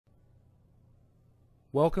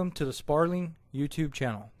Welcome to the Sparling YouTube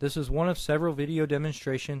channel. This is one of several video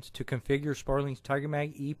demonstrations to configure Sparling's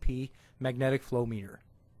TigermagEP magnetic flow meter.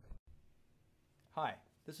 Hi,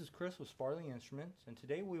 this is Chris with Sparling Instruments, and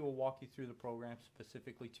today we will walk you through the program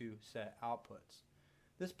specifically to set outputs.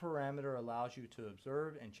 This parameter allows you to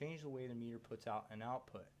observe and change the way the meter puts out an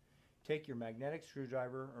output. Take your magnetic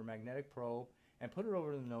screwdriver or magnetic probe and put it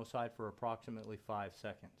over the nose side for approximately 5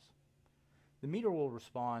 seconds. The meter will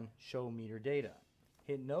respond "Show meter data."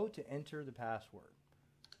 Hit no to enter the password.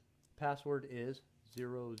 Password is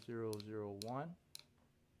 0001.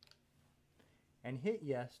 And hit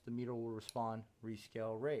yes, the meter will respond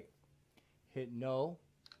 "Rescale rate." Hit no,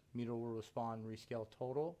 meter will respond "Rescale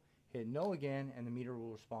total." Hit no again and the meter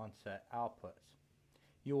will respond "Set outputs."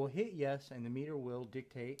 You will hit yes and the meter will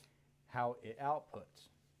dictate how it outputs.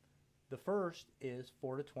 The first is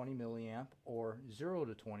 4 to 20 milliamp or 0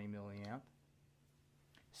 to 20 milliamp.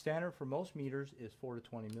 Standard for most meters is 4 to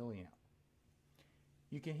 20 milliamp.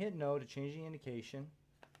 You can hit no to change the indication.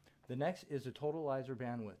 The next is the totalizer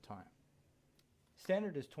bandwidth time.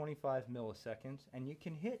 Standard is 25 milliseconds, and you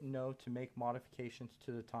can hit no to make modifications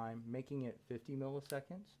to the time, making it 50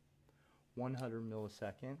 milliseconds, 100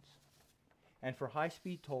 milliseconds, and for high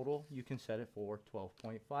speed total you can set it for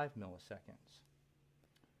 12.5 milliseconds.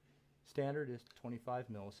 Standard is 25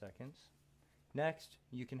 milliseconds. Next,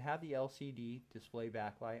 you can have the LCD display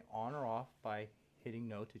backlight on or off by hitting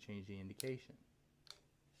no to change the indication.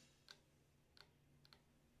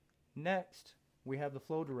 Next, we have the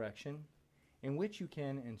flow direction, in which you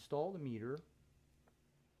can install the meter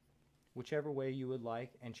whichever way you would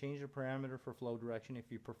like and change the parameter for flow direction if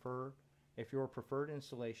your preferred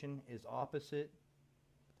installation is opposite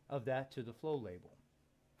of that to the flow label.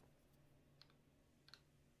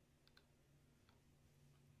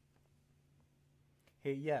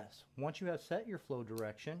 Hit yes. Once you have set your flow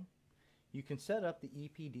direction, you can set up the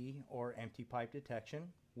EPD or empty pipe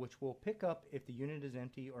detection, which will pick up if the unit is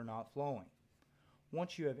empty or not flowing.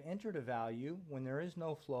 Once you have entered a value, when there is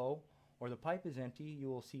no flow or the pipe is empty, you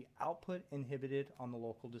will see output inhibited on the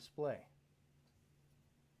local display.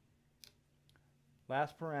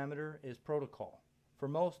 Last parameter is protocol. For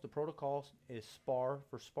most, the protocol is SPAR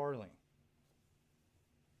for Sparling.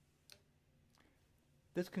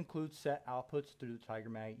 This concludes set outputs through the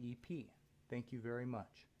TigermagEP. Thank you very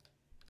much.